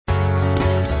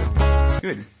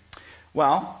Good.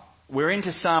 Well, we're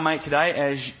into Psalm 8 today,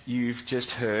 as you've just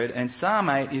heard, and Psalm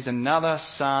 8 is another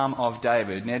Psalm of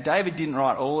David. Now, David didn't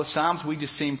write all the Psalms. We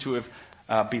just seem to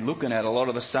have been looking at a lot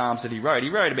of the Psalms that he wrote. He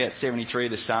wrote about 73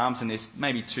 of the Psalms, and there's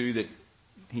maybe 2 that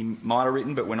he might have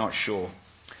written, but we're not sure.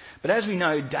 But as we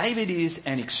know, David is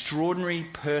an extraordinary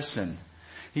person.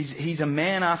 He's a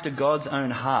man after God's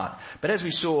own heart. But as we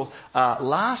saw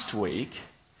last week,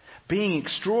 being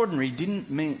extraordinary didn't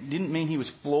mean he was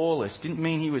flawless, didn't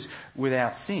mean he was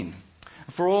without sin.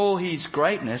 For all his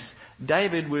greatness,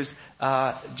 David was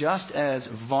just as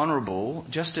vulnerable,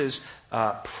 just as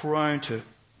prone to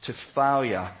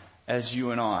failure as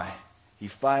you and I. He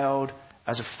failed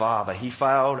as a father. He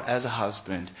failed as a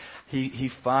husband. He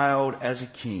failed as a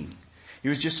king. He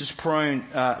was just as prone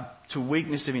to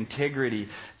weakness of integrity,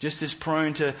 just as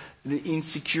prone to the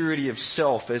insecurity of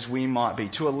self as we might be,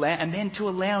 and then to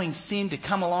allowing sin to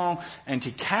come along and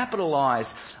to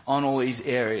capitalize on all these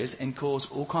areas and cause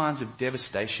all kinds of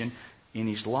devastation in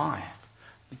his life,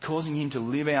 causing him to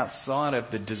live outside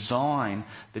of the design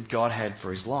that God had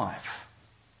for his life.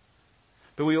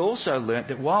 But we also learnt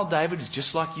that while David is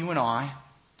just like you and I,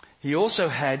 he also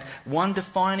had one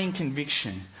defining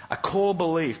conviction, a core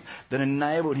belief that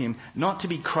enabled him not to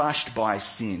be crushed by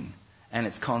sin and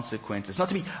its consequences, not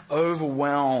to be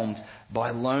overwhelmed by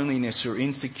loneliness or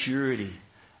insecurity.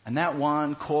 And that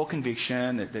one core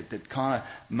conviction that kind of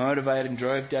motivated and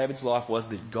drove David's life was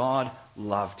that God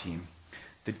loved him,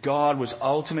 that God was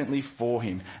ultimately for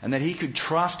him, and that he could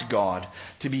trust God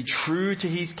to be true to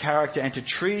his character and to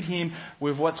treat him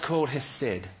with what's called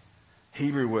hesed.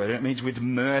 Hebrew word, and it means with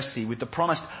mercy, with the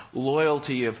promised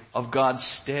loyalty of God's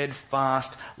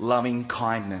steadfast, loving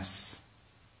kindness.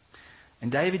 And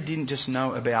David didn't just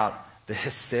know about the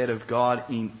hesed of God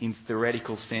in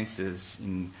theoretical senses,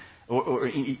 or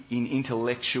in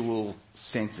intellectual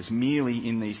senses, merely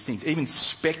in these things, even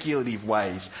speculative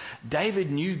ways. David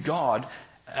knew God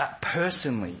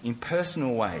personally, in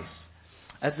personal ways.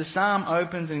 As the psalm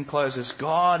opens and closes,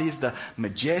 God is the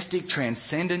majestic,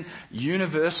 transcendent,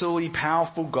 universally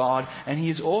powerful God, and he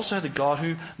is also the God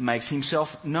who makes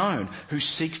himself known, who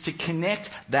seeks to connect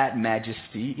that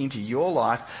majesty into your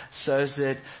life so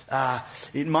that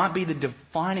it might be the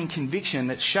defining conviction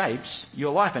that shapes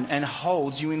your life and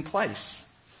holds you in place.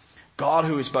 God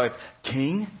who is both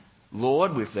King,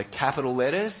 Lord with the capital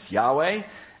letters, Yahweh,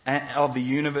 of the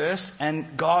universe,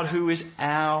 and God who is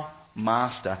our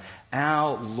Master,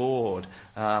 our Lord,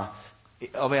 of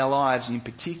our lives in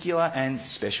particular and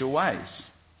special ways.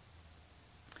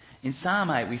 In Psalm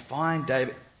 8 we find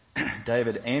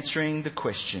David answering the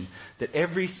question that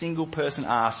every single person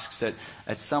asks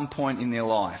at some point in their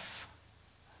life.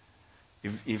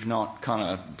 If not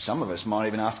some of us might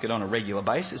even ask it on a regular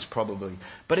basis probably.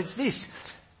 But it's this: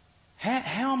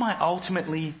 how am I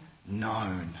ultimately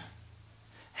known?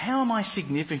 How am I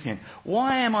significant?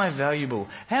 Why am I valuable?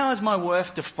 How is my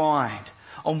worth defined?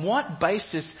 On what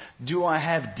basis do I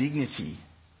have dignity?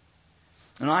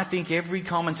 And I think every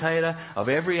commentator of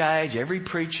every age, every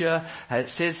preacher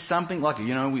says something like,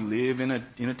 we live in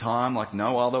a time like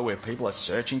no other where people are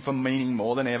searching for meaning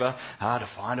more than ever, to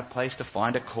find a place, to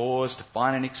find a cause, to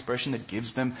find an expression that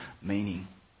gives them meaning.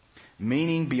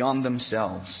 Meaning beyond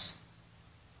themselves.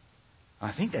 I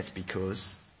think that's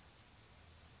because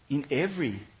in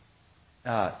every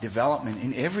development,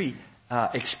 in every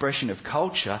expression of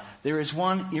culture, there is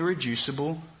one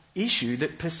irreducible issue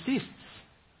that persists.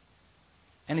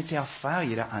 And it's our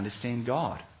failure to understand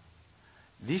God.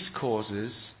 This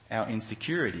causes our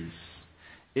insecurities.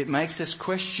 It makes us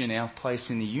question our place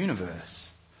in the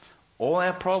universe. All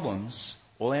our problems,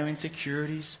 all our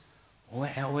insecurities, all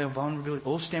our vulnerability,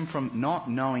 all stem from not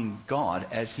knowing God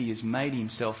as he has made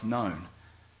himself known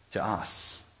to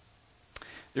us.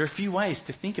 There are a few ways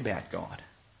to think about God,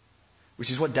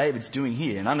 which is what David's doing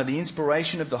here. And under the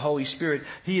inspiration of the Holy Spirit,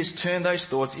 he has turned those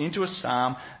thoughts into a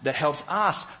psalm that helps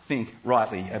us think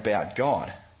rightly about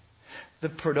God. The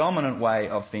predominant way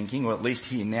of thinking, or at least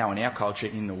here now in our culture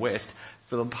in the West,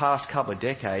 for the past couple of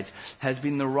decades, has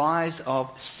been the rise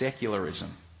of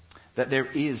secularism, that there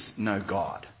is no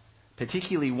God,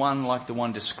 particularly one like the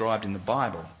one described in the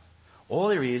Bible. All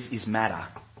there is matter.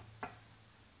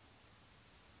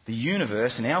 The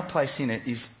universe and our place in it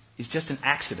is just an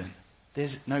accident.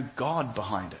 There's no God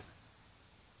behind it.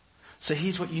 So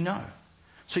here's what you know.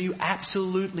 So you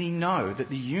absolutely know that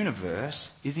the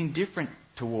universe is indifferent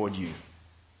toward you.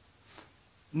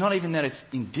 Not even that it's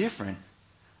indifferent.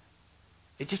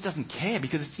 It just doesn't care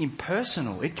because it's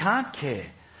impersonal. It can't care.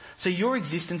 So your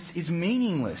existence is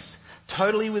meaningless,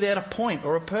 totally without a point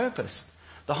or a purpose.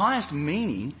 The highest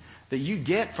meaning that you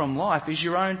get from life is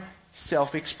your own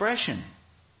self-expression.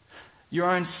 your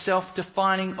own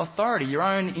self-defining authority, your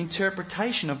own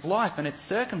interpretation of life and its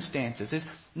circumstances. There's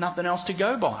nothing else to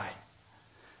go by.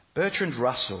 Bertrand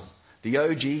Russell, the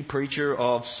OG preacher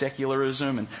of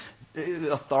secularism and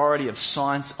the authority of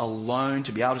science alone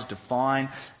to be able to define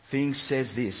things,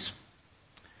 says this: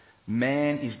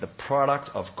 man is the product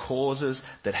of causes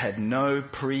that had no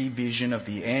prevision of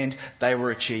the end they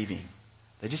were achieving.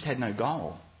 They just had no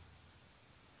goal.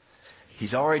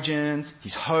 His origins,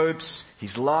 his hopes,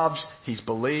 his loves, his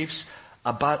beliefs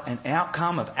are but an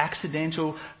outcome of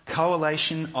accidental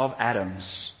correlation of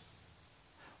atoms.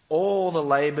 All the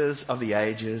labours of the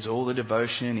ages, all the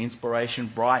devotion, inspiration,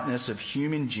 brightness of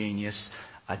human genius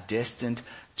are destined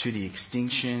to the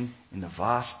extinction in the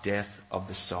vast death of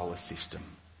the solar system.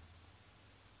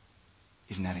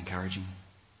 Isn't that encouraging?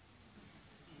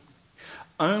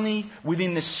 Only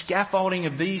within the scaffolding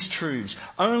of these truths,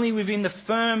 only within the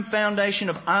firm foundation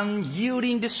of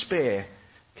unyielding despair,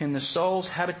 can the soul's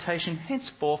habitation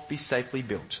henceforth be safely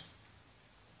built.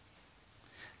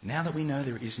 Now that we know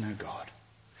there is no God,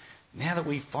 now that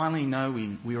we finally know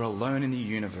we are alone in the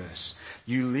universe,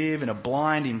 you live in a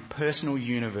blind, impersonal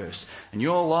universe, and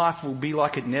your life will be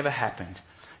like it never happened.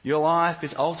 Your life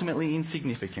is ultimately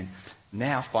insignificant.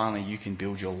 Now finally you can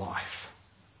build your life.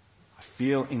 I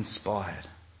feel inspired.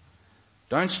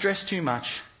 Don't stress too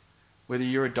much whether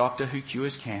you're a doctor who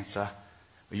cures cancer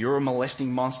or you're a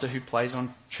molesting monster who plays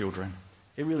on children.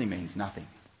 It really means nothing.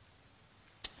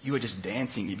 You are just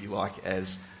dancing, if you like,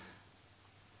 as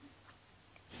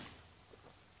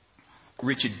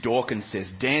Richard Dawkins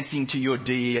says, dancing to your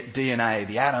DNA.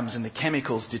 The atoms and the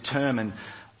chemicals determine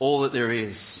all that there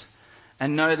is.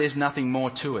 And no, there's nothing more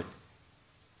to it.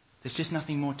 There's just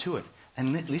nothing more to it.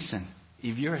 And listen,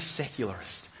 if you're a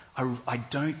secularist, I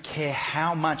don't care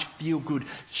how much feel-good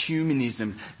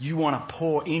humanism you want to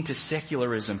pour into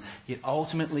secularism, it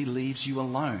ultimately leaves you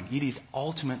alone. It is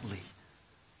ultimately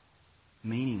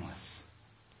meaningless.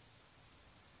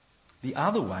 The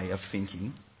other way of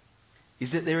thinking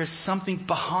is that there is something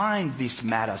behind this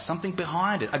matter, something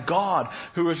behind it, a God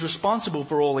who is responsible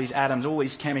for all these atoms, all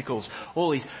these chemicals, all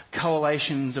these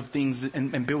correlations of things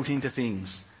and built into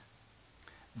things.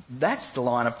 That's the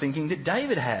line of thinking that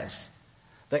David has.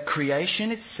 That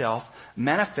creation itself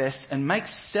manifests and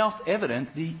makes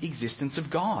self-evident the existence of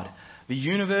God. The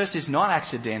universe is not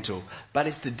accidental, but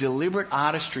it's the deliberate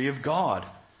artistry of God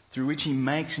through which he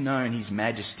makes known his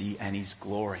majesty and his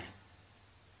glory.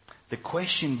 The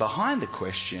question behind the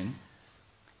question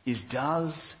is,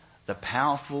 does the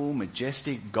powerful,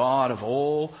 majestic God of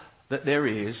all that there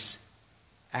is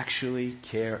actually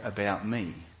care about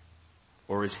me?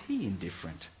 Or is he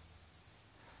indifferent?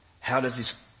 How does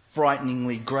this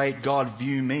frighteningly great God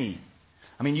view me?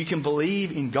 I mean, you can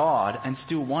believe in God and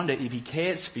still wonder if he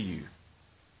cares for you.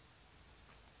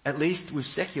 At least with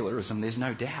secularism, there's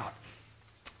no doubt.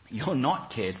 You're not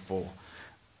cared for.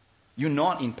 You're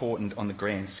not important on the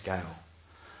grand scale.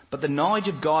 But the knowledge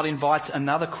of God invites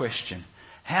another question.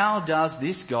 How does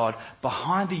this God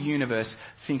behind the universe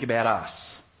think about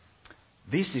us?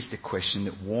 This is the question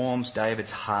that warms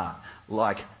David's heart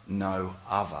like no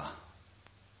other.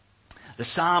 The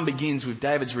psalm begins with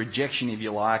David's rejection, if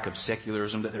you like, of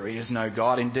secularism, that there is no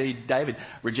God. Indeed, David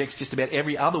rejects just about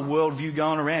every other worldview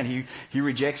going around. He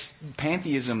rejects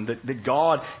pantheism, that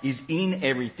God is in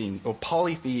everything, or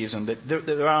polytheism, that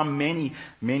there are many,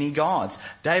 many gods.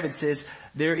 David says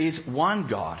there is one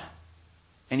God,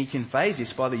 and he conveys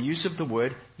this by the use of the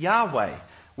word Yahweh,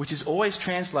 which is always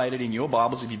translated in your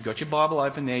Bibles. If you've got your Bible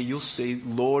open there, you'll see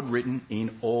Lord written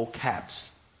in all caps.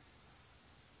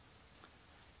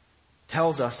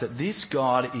 Tells us that this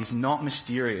God is not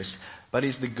mysterious, but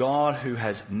is the God who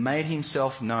has made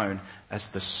himself known as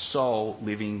the sole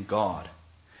living God.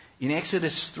 In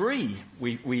Exodus 3,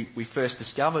 we first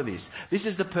discover this. This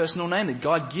is the personal name that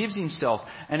God gives himself,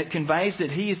 and it conveys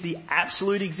that he is the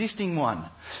absolute existing one,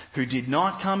 who did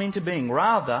not come into being,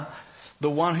 rather the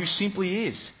one who simply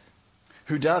is,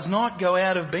 who does not go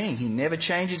out of being. He never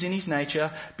changes in his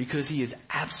nature because he is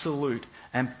absolute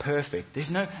and perfect. There's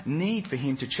no need for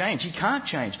him to change. He can't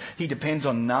change. He depends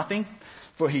on nothing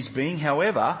for his being.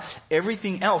 However,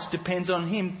 everything else depends on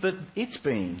him for its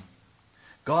being.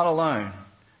 God alone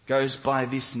goes by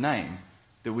this name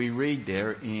that we read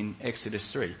there in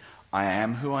Exodus 3. I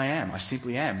am who I am. I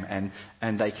simply am.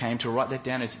 And they came to write that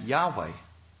down as Yahweh.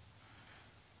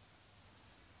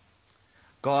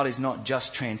 God is not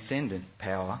just transcendent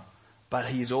power, but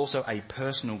he is also a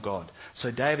personal God. So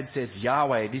David says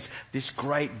Yahweh, this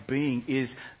great being,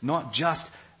 is not just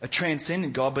a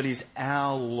transcendent God, but is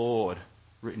our Lord,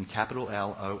 written capital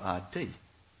L-O-R-D.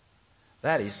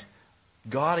 That is,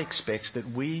 God expects that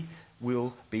we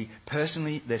will be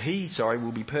personally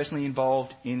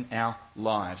involved in our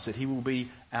lives, that he will be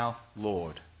our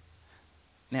Lord.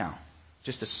 Now,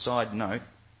 just a side note,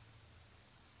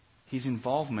 his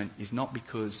involvement is not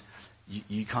because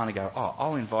you kind of go, oh,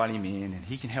 I'll invite him in and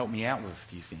he can help me out with a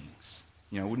few things.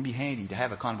 You know, it wouldn't be handy to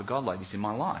have a kind of a God like this in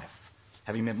my life,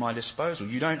 have him at my disposal.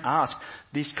 You don't ask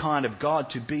this kind of God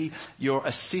to be your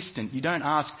assistant. You don't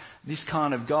ask this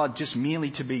kind of God just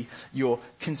merely to be your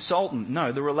consultant.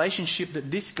 No, the relationship that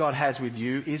this God has with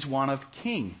you is one of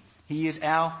king. He is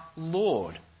our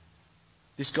Lord.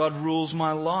 This God rules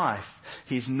my life.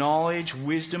 His knowledge,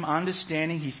 wisdom,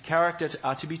 understanding, his character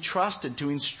are to be trusted, to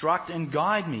instruct and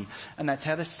guide me. And that's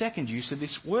how the second use of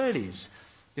this word is.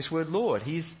 This word Lord.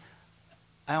 He's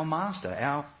our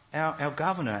master, our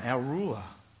governor, our ruler.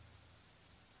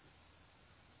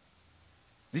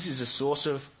 This is a source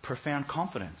of profound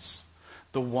confidence.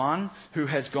 The one who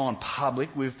has gone public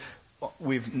with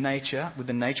nature, with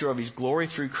the nature of his glory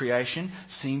through creation,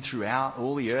 seen throughout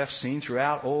all the earth, seen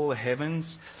throughout all the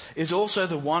heavens, is also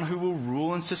the one who will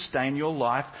rule and sustain your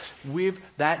life with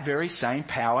that very same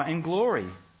power and glory.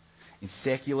 In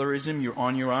secularism, you're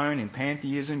on your own. In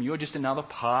pantheism, you're just another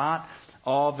part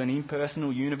of an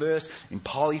impersonal universe. In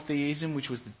polytheism,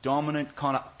 which was the dominant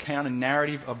kind of counter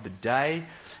narrative of the day,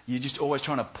 you're just always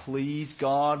trying to please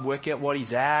God, work out what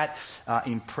he's at,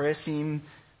 impress him,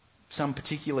 some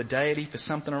particular deity for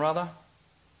something or other.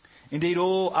 Indeed,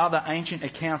 all other ancient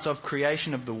accounts of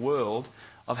creation of the world,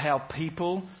 of how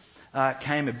people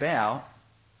came about,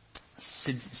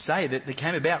 say that they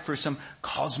came about through some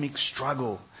cosmic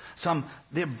struggle.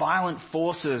 They're violent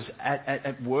forces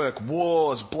at work,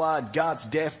 wars, blood, guts,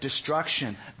 death,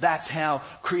 destruction. That's how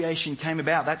creation came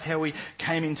about. That's how we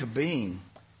came into being.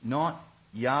 Not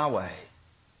Yahweh.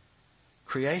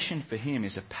 Creation for him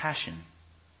is a passion,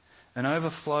 an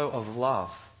overflow of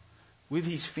love with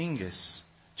his fingers,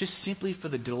 just simply for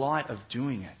the delight of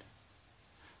doing it,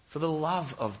 for the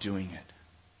love of doing it.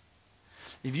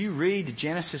 If you read the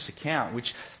Genesis account,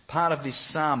 which part of this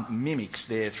psalm mimics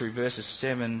there through verses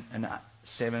 6,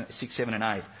 7 and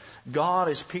 8, God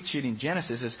is pictured in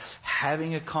Genesis as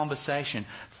having a conversation,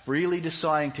 freely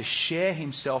deciding to share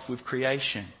himself with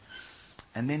creation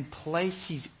and then place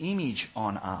his image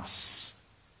on us.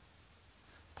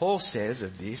 Paul says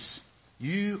of this,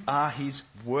 you are his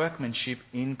workmanship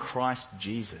in Christ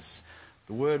Jesus.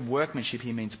 The word workmanship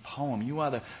here means poem.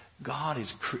 God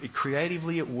is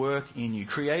creatively at work in you.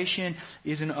 Creation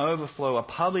is an overflow, a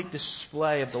public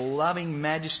display of the loving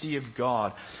majesty of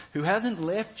God, who hasn't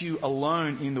left you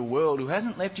alone in the world, who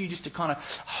hasn't left you just to kind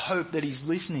of hope that he's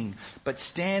listening, but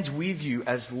stands with you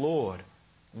as Lord,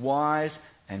 wise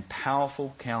and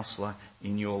powerful counselor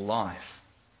in your life.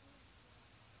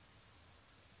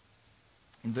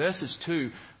 In verses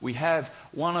 2, we have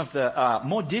one of the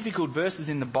more difficult verses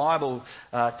in the Bible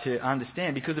to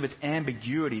understand because of its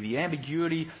ambiguity. The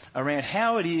ambiguity around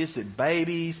how it is that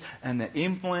babies and the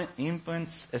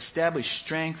infants establish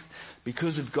strength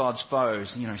because of God's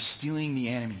foes. You know, stealing the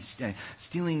enemies,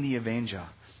 stealing the avenger.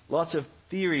 Lots of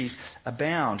theories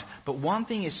abound. But one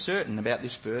thing is certain about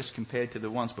this verse compared to the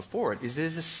ones before it is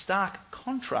there's a stark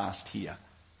contrast here.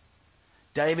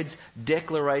 David's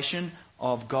declaration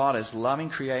of God as loving,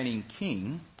 creating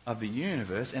king of the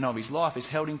universe and of his life is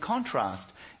held in contrast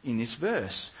in this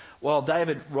verse. While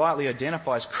David rightly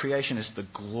identifies creation as the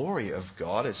glory of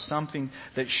God, as something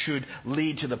that should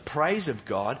lead to the praise of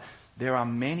God, there are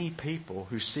many people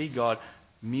who see God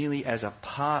merely as a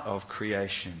part of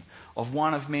creation, of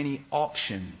one of many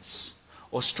options.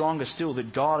 Or stronger still,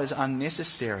 that God is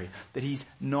unnecessary, that he's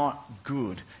not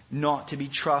good, not to be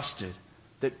trusted,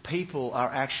 that people are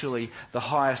actually the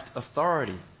highest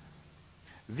authority.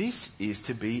 This is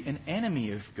to be an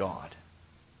enemy of God,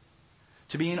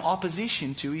 to be in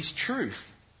opposition to his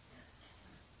truth.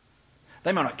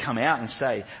 They might not come out and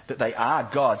say that they are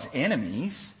God's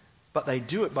enemies, but they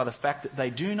do it by the fact that they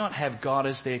do not have God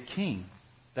as their king.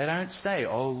 They don't say,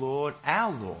 "Oh Lord,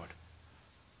 our Lord."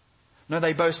 No,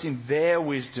 they boast in their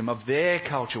wisdom, of their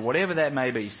culture, whatever that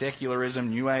may be, secularism,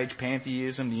 New Age,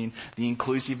 pantheism, the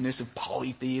inclusiveness of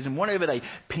polytheism, whatever they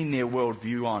pin their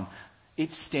worldview on.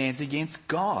 It stands against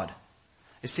God.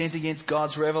 It stands against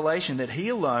God's revelation that he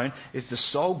alone is the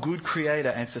sole good creator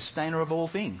and sustainer of all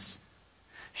things.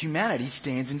 Humanity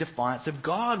stands in defiance of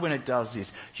God when it does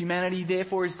this. Humanity,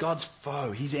 therefore, is God's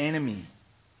foe, his enemy.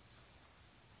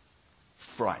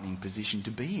 Frightening position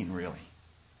to be in, really.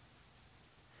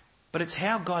 But it's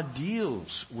how God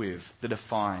deals with the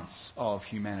defiance of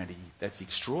humanity that's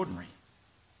extraordinary.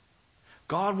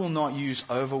 God will not use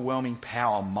overwhelming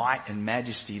power, might and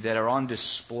majesty that are on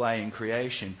display in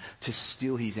creation to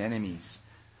still his enemies.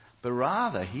 but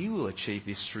rather he will achieve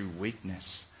this through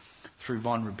weakness, through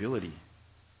vulnerability.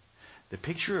 The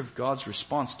picture of God's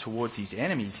response towards his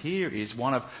enemies here is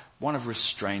one of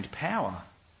restrained power,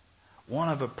 one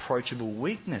of approachable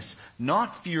weakness,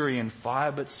 not fury and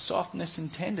fire, but softness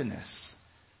and tenderness.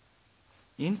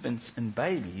 Infants and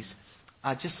babies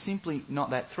are just simply not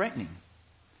that threatening.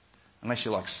 Unless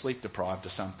you're like sleep deprived or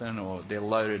something, or they're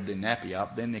loaded their nappy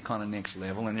up, then they're kind of next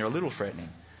level and they're a little threatening.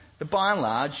 But by and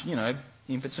large,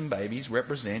 infants and babies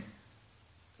represent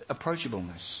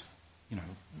approachableness,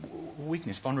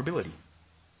 weakness, vulnerability.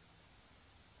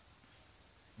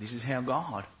 This is how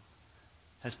God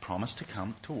has promised to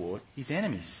come toward his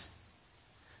enemies.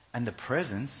 And the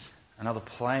presence, another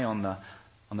play on the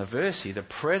verse here, the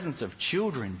presence of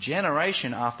children,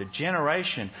 generation after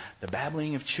generation, the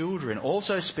babbling of children,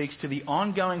 also speaks to the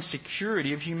ongoing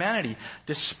security of humanity.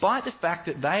 Despite the fact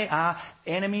that they are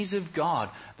enemies of God,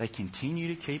 they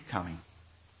continue to keep coming.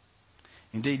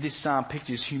 Indeed, this psalm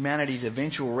pictures humanity's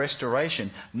eventual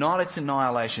restoration, not its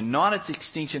annihilation, not its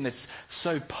extinction that's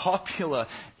so popular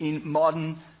in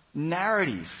modern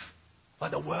narrative.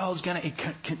 Like the world's going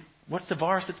to... What's the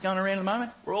virus that's going around at the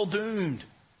moment? We're all doomed.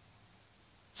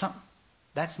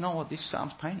 That's not what this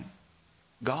psalm's painting.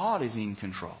 God is in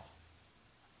control,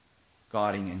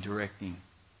 guiding and directing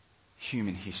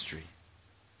human history.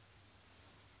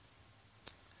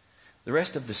 In the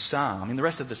rest of the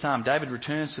psalm, David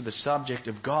returns to the subject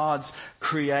of God's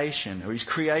creation, or his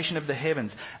creation of the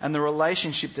heavens, and the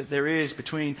relationship that there is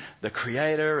between the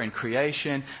Creator and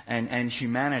creation and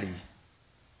humanity.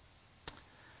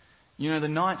 The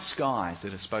night skies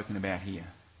that are spoken about here.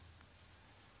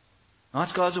 Night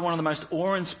skies are one of the most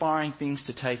awe-inspiring things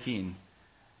to take in.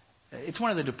 It's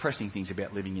one of the depressing things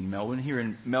about living in Melbourne. Here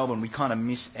in Melbourne, we kind of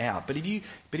miss out. But if you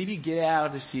get out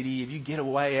of the city, if you get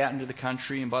away out into the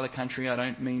country, and by the country I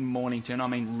don't mean Mornington, I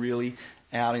mean really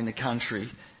out in the country,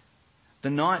 the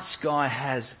night sky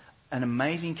has an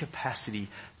amazing capacity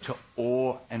to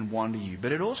awe and wonder you.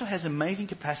 But it also has amazing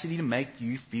capacity to make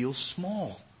you feel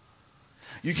small.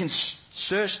 You can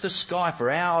search the sky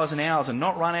for hours and hours and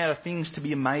not run out of things to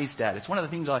be amazed at. It's one of the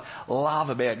things I love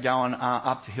about going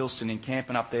up to Hillston and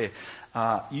camping up there.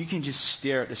 You can just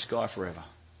stare at the sky forever.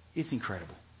 It's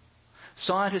incredible.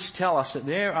 Scientists tell us that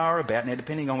there are about, now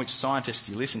depending on which scientist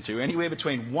you listen to, anywhere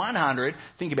between 100,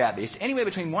 think about this, anywhere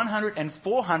between 100 and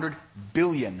 400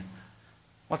 billion.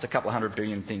 What's a couple of 100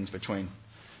 billion things between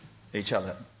each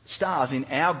other? Stars in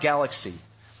our galaxy.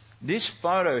 This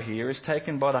photo here is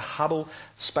taken by the Hubble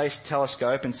Space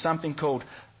Telescope in something called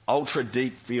ultra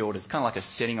deep field. It's kind of like a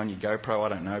setting on your GoPro, I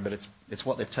don't know, but it's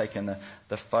what they've taken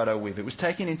the photo with. It was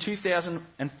taken in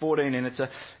 2014, and it's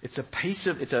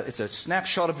a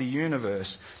snapshot of the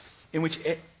universe in which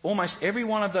almost every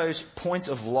one of those points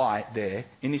of light there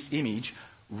in this image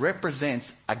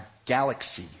represents a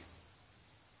galaxy.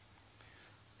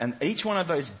 And each one of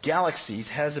those galaxies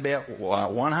has about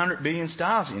 100 billion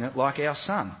stars in it, like our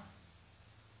sun.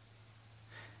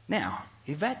 Now,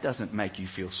 if that doesn't make you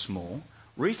feel small,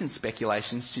 recent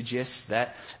speculation suggests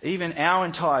that even our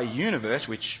entire universe,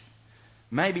 which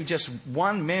may be just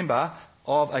one member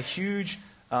of a huge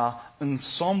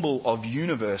ensemble of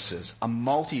universes, a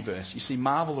multiverse. You see,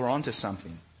 Marvel are onto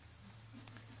something.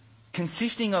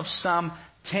 Consisting of some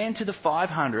 10 to the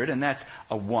 500, and that's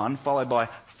a 1 followed by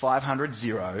 500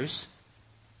 zeros,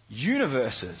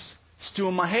 universes.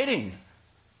 Still my head in.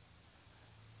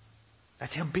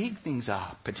 That's how big things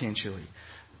are, potentially.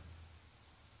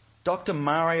 Dr.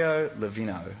 Mario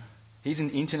Levino, he's an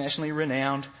internationally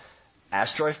renowned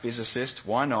astrophysicist.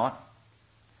 Why not?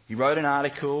 He wrote an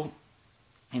article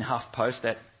in HuffPost,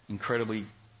 that incredibly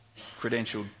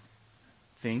credentialed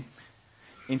thing,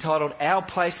 entitled Our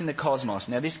Place in the Cosmos.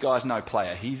 Now, this guy's no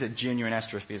player. He's a genuine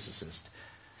astrophysicist.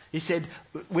 He said,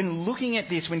 when looking at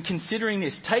this, when considering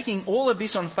this, taking all of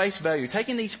this on face value,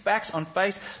 taking these facts on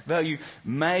face value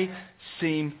may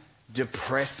seem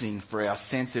depressing for our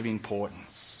sense of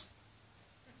importance.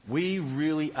 We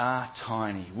really are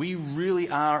tiny. We really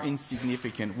are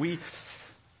insignificant. We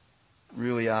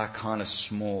really are kind of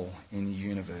small in the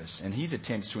universe. And his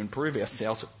attempts to improve our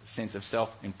sense of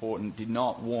self-importance did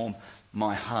not warm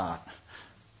my heart.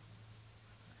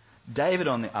 David,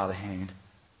 on the other hand,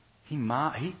 he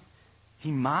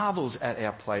marvels at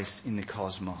our place in the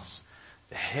cosmos.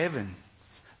 The heavens,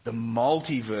 the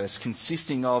multiverse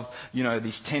consisting of,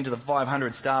 these 10 to the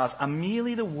 500 stars are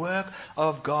merely the work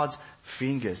of God's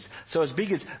fingers. So as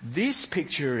big as this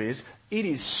picture is, it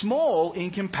is small in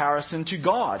comparison to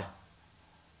God.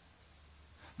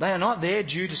 They are not there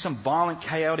due to some violent,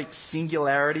 chaotic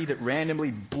singularity that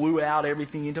randomly blew out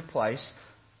everything into place,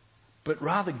 but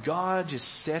rather God just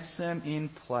sets them in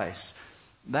place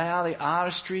They are the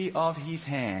artistry of his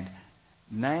hand.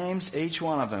 Names each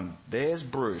one of them. There's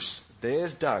Bruce.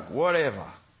 There's Doug. Whatever.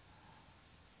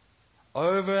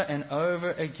 Over and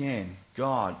over again,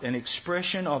 God, an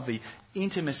expression of the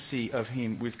intimacy of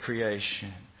him with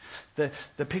creation.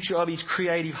 The picture of his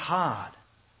creative heart.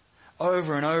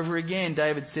 Over and over again,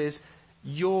 David says,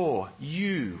 your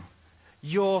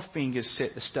fingers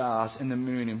set the stars and the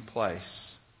moon in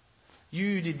place.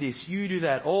 You did this, you do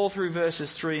that. All through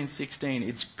verses 3 and 16,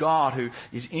 it's God who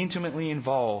is intimately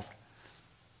involved.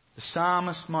 The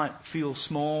psalmist might feel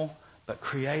small, but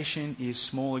creation is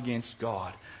small against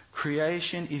God.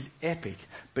 Creation is epic,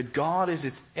 but God is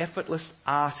its effortless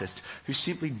artist who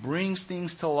simply brings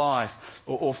things to life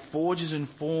or forges and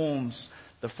forms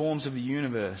the forms of the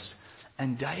universe.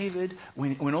 And David,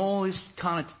 when all this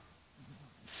kind of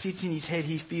sits in his head,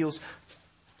 he feels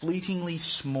fleetingly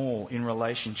small in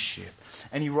relationship.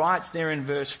 And he writes there in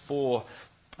verse 4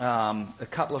 a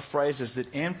couple of phrases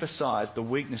that emphasize the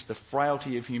weakness, the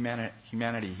frailty of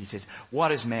humanity. He says,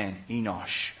 what is man?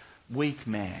 Enosh. Weak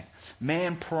man.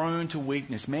 Man prone to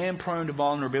weakness. Man prone to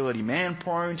vulnerability. Man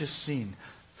prone to sin.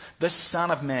 The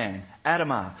son of man,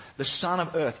 Adamah, the son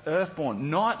of earth, earthborn,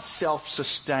 not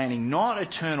self-sustaining, not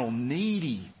eternal,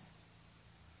 needy.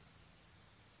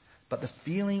 But the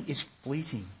feeling is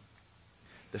fleeting.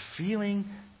 The feeling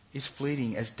is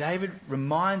fleeting. As David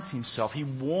reminds himself, he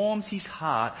warms his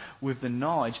heart with the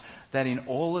knowledge that in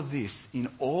all of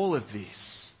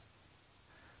this,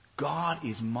 God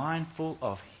is mindful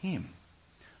of him,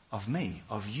 of me,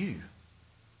 of you.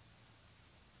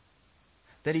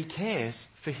 That he cares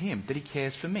for him, that he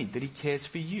cares for me, that he cares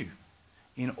for you.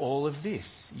 In all of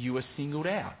this, you are singled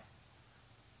out.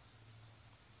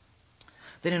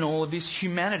 That in all of this,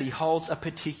 humanity holds a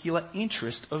particular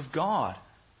interest of God.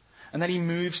 And that he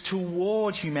moves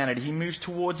toward humanity. He moves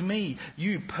towards me,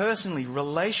 you personally,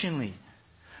 relationally.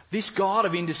 This God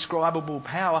of indescribable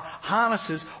power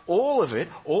harnesses all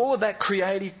of that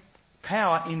creative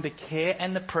power in the care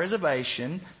and the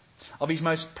preservation of his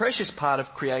most precious part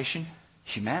of creation,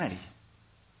 humanity.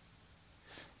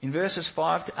 In verses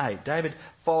 5 to 8, David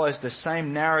follows the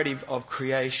same narrative of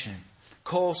creation,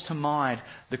 calls to mind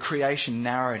the creation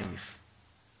narrative.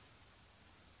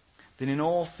 That in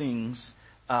all things,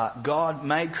 God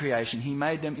made creation. He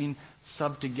made them in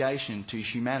subjugation to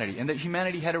humanity. And that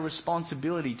humanity had a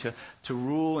responsibility to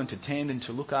rule and to tend and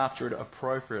to look after it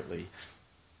appropriately.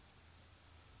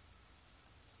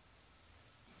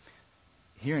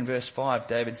 Here in verse 5,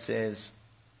 David says,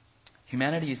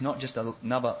 humanity is not just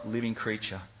another living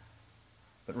creature,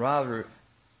 but rather,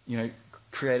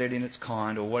 created in its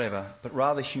kind or whatever, but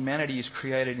rather humanity is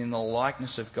created in the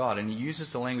likeness of God. And he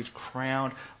uses the language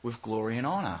crowned with glory and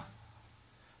honour.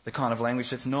 The kind of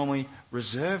language that's normally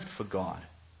reserved for God.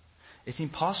 It's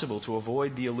impossible to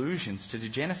avoid the allusions to the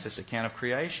Genesis account of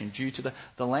creation due to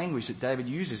the language that David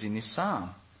uses in this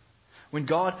psalm. When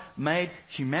God made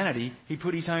humanity, he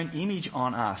put his own image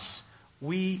on us.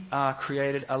 We are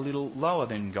created a little lower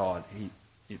than God.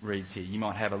 It reads here, you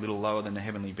might have a little lower than the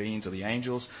heavenly beings or the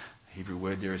angels. The Hebrew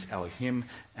word there is Elohim,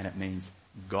 and it means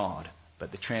God.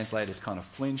 But the translators kind of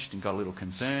flinched and got a little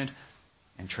concerned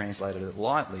and translated it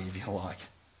lightly, if you like.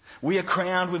 We are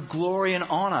crowned with glory and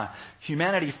honour.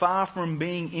 Humanity, far from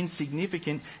being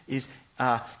insignificant, is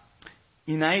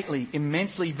innately,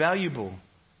 immensely valuable.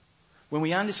 When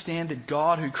we understand that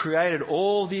God, who created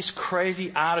all this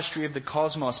crazy artistry of the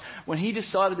cosmos, when he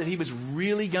decided that he was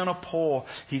really going to pour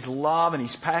his love and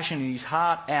his passion and his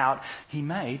heart out, he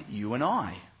made you and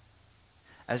I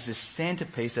as the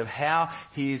centerpiece of how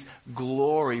his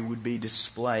glory would be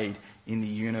displayed in the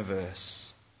universe.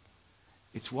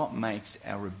 It's what makes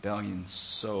our rebellion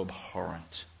so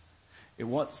abhorrent.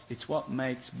 It's what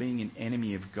makes being an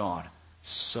enemy of God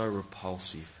so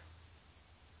repulsive.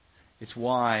 It's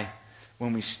why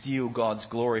when we steal God's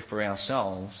glory for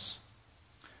ourselves,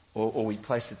 or we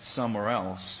place it somewhere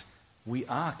else, we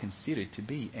are considered to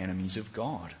be enemies of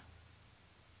God.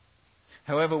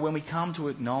 However, when we come to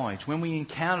acknowledge, when we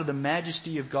encounter the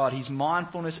majesty of God, his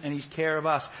mindfulness and his care of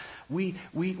us, we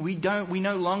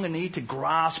no longer need to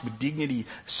grasp dignity,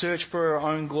 search for our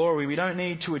own glory. We don't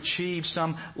need to achieve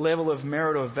some level of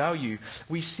merit or value.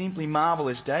 We simply marvel,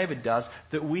 as David does,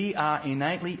 that we are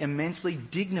innately, immensely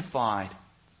dignified.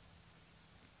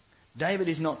 David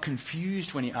is not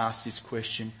confused when he asks this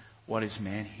question, what is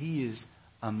man? He is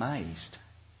amazed.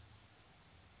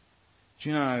 Do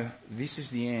you know, this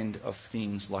is the end of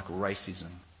things like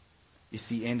racism. It's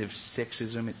the end of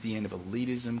sexism. It's the end of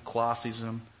elitism,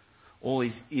 classism. All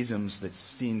these isms that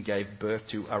sin gave birth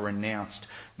to are renounced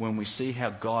when we see how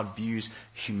God views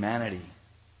humanity.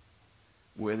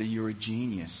 Whether you're a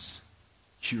genius,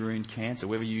 curing cancer,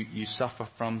 whether you suffer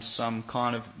from some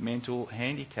kind of mental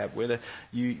handicap, whether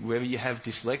you have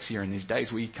dyslexia in these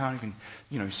days where you can't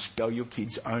even, spell your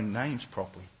kids' own names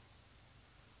properly.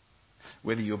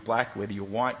 Whether you're black, whether you're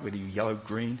white, whether you're yellow,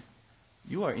 green,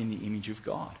 you are in the image of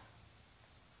God.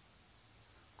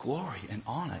 Glory and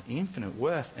honor, infinite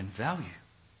worth and value.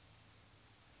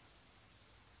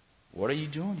 What are you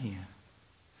doing here?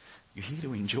 You're here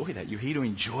to enjoy that. You're here to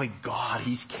enjoy God,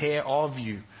 His care of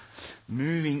you,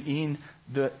 moving in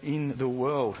the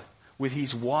world with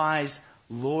His wise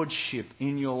lordship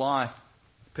in your life,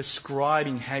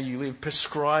 prescribing how you live,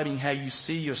 prescribing how you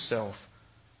see yourself.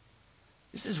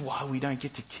 This is why we don't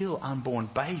get to kill unborn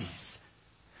babies.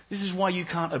 This is why you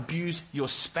can't abuse your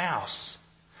spouse.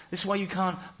 This is why you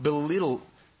can't belittle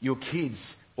your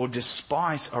kids or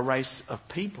despise a race of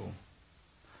people.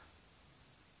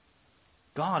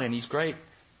 God, in His great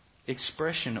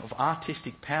expression of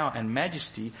artistic power and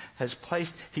majesty, has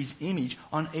placed His image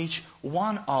on each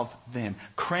one of them,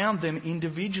 crowned them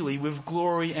individually with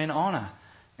glory and honor,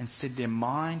 and said they're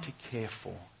mine to care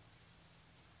for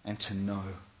and to know.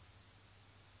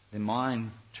 They're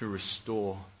mine to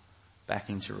restore back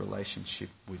into relationship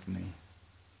with me.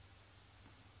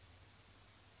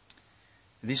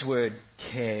 This word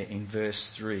care in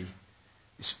verse 3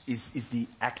 is the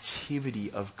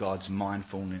activity of God's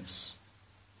mindfulness.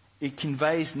 It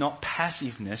conveys not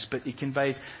passiveness, but it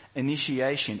conveys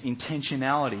initiation,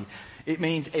 intentionality.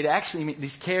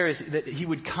 This care is that He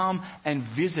would come and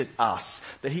visit us,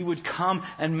 that He would come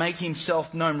and make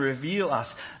Himself known, reveal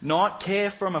us. Not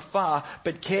care from afar,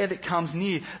 but care that comes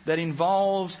near, that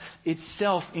involves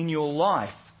itself in your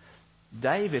life.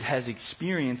 David has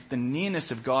experienced the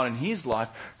nearness of God in his life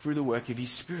through the work of His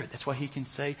Spirit. That's why he can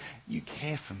say, "You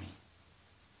care for me."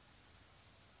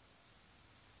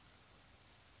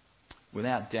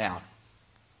 Without doubt,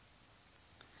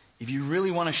 if you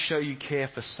really want to show you care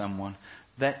for someone,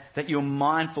 that your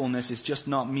mindfulness is just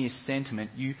not mere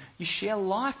sentiment, you share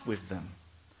life with them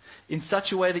in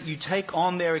such a way that you take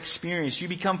on their experience. You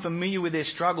become familiar with their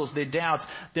struggles, their doubts,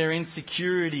 their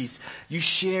insecurities. You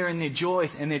share in their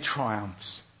joys and their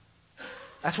triumphs.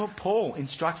 That's what Paul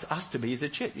instructs us to be as a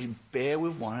church. You bear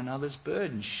with one another's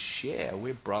burdens. Share.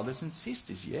 We're brothers and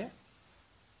sisters, yeah?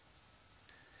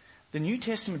 The New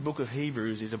Testament book of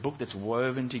Hebrews is a book that's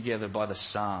woven together by the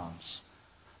Psalms.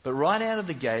 But right out of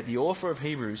the gate, the author of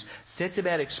Hebrews sets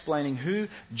about explaining who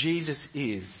Jesus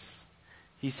is.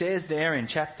 He says there in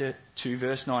chapter 2,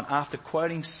 verse 9, after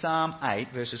quoting Psalm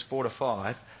 8, verses 4 to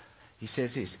 5, he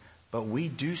says this, "But we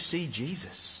do see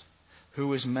Jesus, who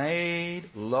was made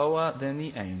lower than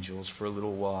the angels for a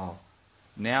little while,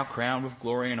 now crowned with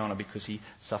glory and honor because He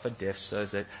suffered death, so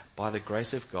that by the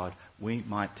grace of God He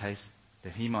might taste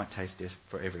death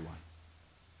for everyone."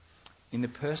 In the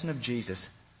person of Jesus,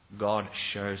 God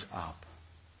shows up.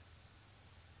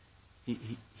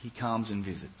 He comes and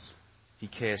visits. He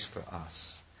cares for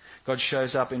us. God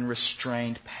shows up in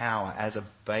restrained power as a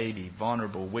baby,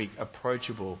 vulnerable, weak,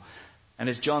 approachable. And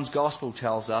as John's Gospel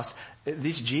tells us,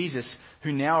 this Jesus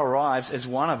who now arrives as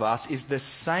one of us is the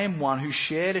same one who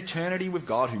shared eternity with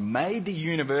God, who made the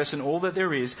universe and all that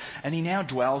there is, and He now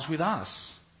dwells with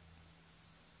us.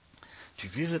 To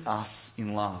visit us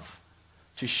in love,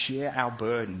 to share our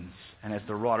burdens, and as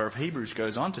the writer of Hebrews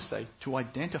goes on to say, to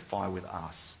identify with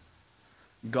us.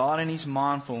 God in His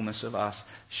mindfulness of us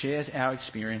shares our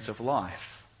experience of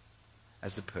life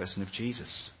as the person of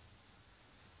Jesus.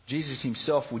 Jesus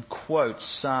Himself would quote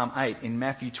Psalm 8 in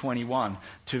Matthew 21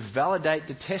 to validate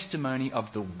the testimony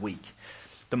of the weak,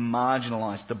 the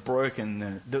marginalized, the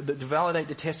broken, to validate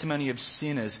the testimony of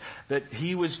sinners, that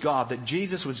He was God, that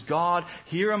Jesus was God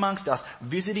here amongst us,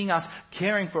 visiting us,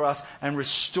 caring for us, and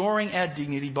restoring our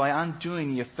dignity by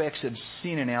undoing the effects of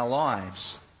sin in our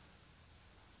lives.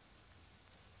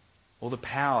 Or the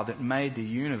power that made the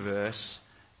universe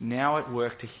now at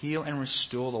work to heal and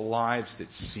restore the lives that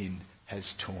sin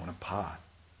has torn apart,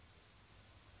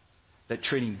 that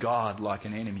treating God like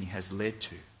an enemy has led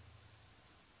to.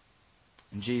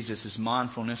 And Jesus'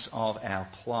 mindfulness of our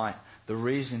plight, the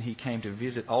reason He came to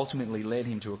visit, ultimately led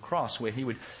Him to a cross where He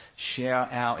would share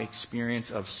our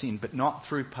experience of sin, but not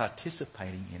through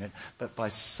participating in it, but by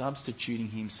substituting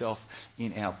Himself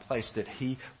in our place, that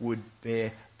He would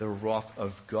bear the wrath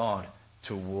of God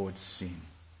towards sin.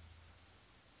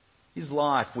 His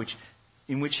life,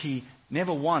 in which He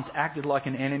never once acted like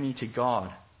an enemy to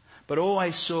God, but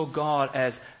always saw God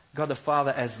the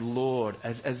Father as Lord,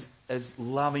 as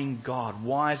loving God,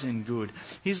 wise and good.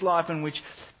 His life in which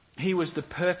He was the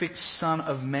perfect Son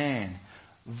of Man,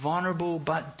 vulnerable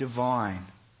but divine,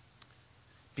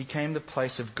 became the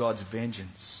place of God's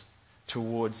vengeance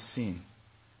towards sin.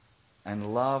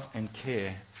 and love and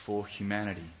care for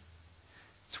humanity.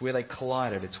 It's where they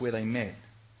collided. It's where they met.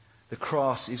 The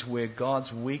cross is where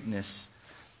God's weakness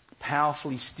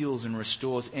powerfully stills and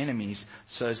restores enemies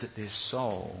so that their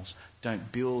souls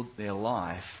don't build their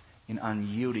life in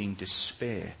unyielding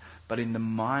despair, but in the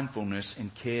mindfulness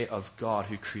and care of God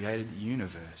who created the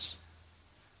universe.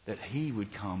 That He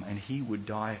would come and He would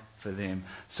die for them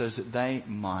so that they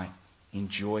might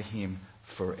enjoy Him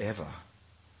forever.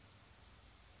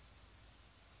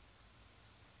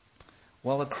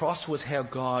 While the cross was how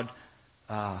God,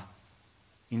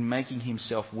 in making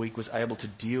Himself weak, was able to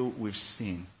deal with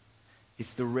sin,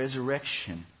 it's the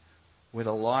resurrection where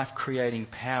the life-creating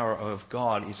power of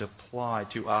God is applied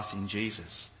to us in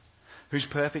Jesus, whose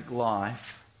perfect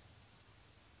life,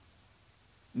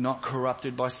 not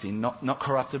corrupted by sin, not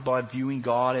corrupted by viewing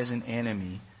God as an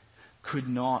enemy, could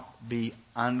not be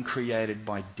uncreated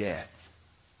by death.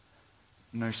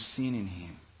 No sin in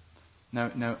Him.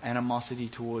 No animosity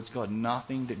towards God.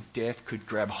 Nothing that death could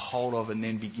grab hold of and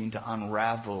then begin to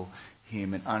unravel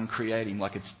Him and uncreate Him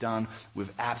like it's done with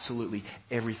absolutely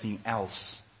everything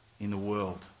else in the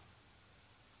world.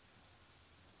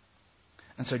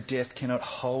 And so death cannot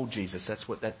hold Jesus. That's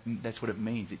what it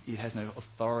means. It has no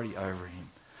authority over Him.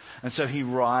 And so He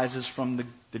rises from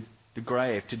the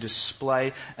grave to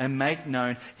display and make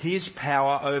known His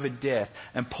power over death.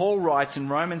 And Paul writes in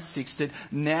Romans 6 that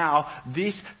now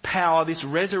this power, this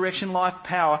resurrection life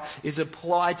power, is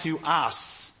applied to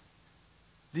us.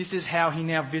 This is how He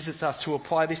now visits us, to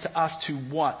apply this to us to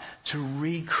what? To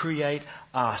recreate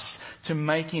us, to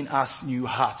make in us new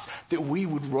hearts, that we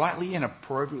would rightly and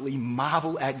appropriately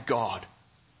marvel at God.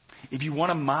 If you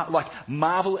want to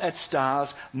marvel at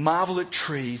stars, marvel at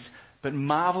trees, but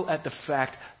marvel at the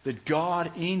fact that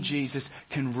God in Jesus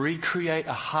can recreate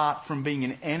a heart from being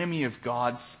an enemy of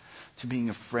God's to being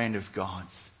a friend of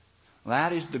God's.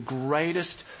 That is the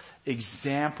greatest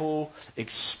example,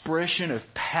 expression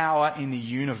of power in the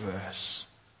universe.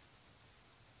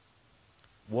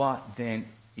 What then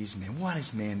is man? What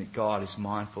is man that God is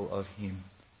mindful of him?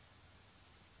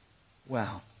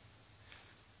 Well,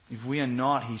 if we are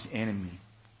not His enemy,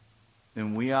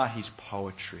 then we are His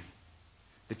poetry.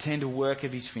 The tender work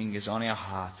of His fingers on our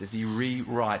hearts as He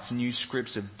rewrites new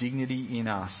scripts of dignity in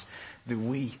us, that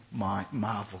we might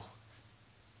marvel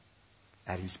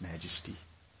at His majesty.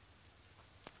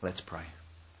 Let's pray.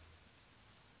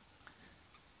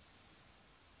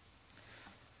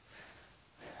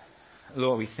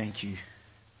 Lord, we thank You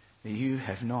that You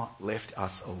have not left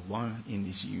us alone in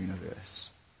this universe.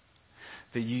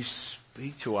 That You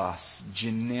speak to us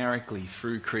generically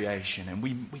through creation, and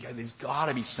we go, there's got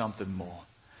to be something more.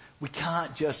 We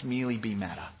can't just merely be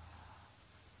matter.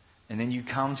 And then You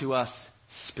come to us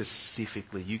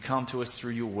specifically. You come to us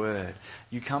through Your word.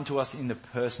 You come to us in the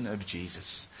person of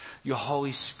Jesus. Your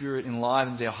Holy Spirit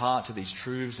enlivens our heart to these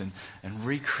truths and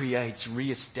recreates,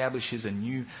 reestablishes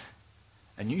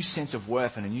a new sense of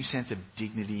worth and a new sense of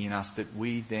dignity in us, that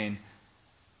we then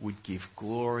would give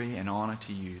glory and honor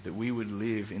to You, that we would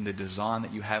live in the design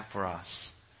that You have for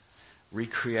us,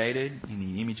 recreated in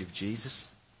the image of Jesus,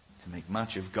 to make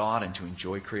much of God and to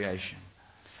enjoy creation.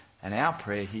 And our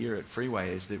prayer here at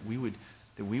Freeway is that we would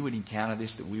encounter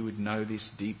this, that we would know this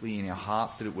deeply in our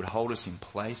hearts, that it would hold us in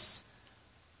place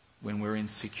when we're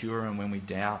insecure and when we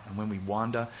doubt and when we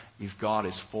wonder if God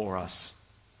is for us.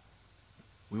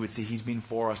 We would see He's been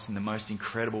for us in the most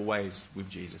incredible ways with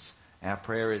Jesus. Our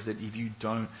prayer is that if you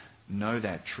don't know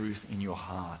that truth in your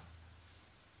heart,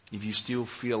 if you still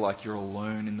feel like you're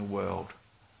alone in the world,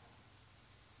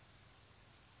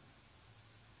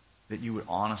 that you would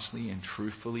honestly and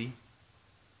truthfully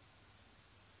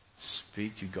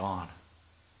speak to God.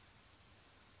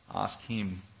 Ask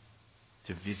Him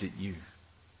to visit you,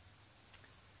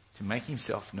 to make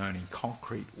Himself known in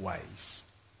concrete ways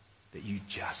that you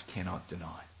just cannot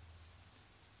deny.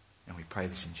 And we pray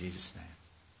this in Jesus' name.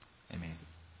 Amen.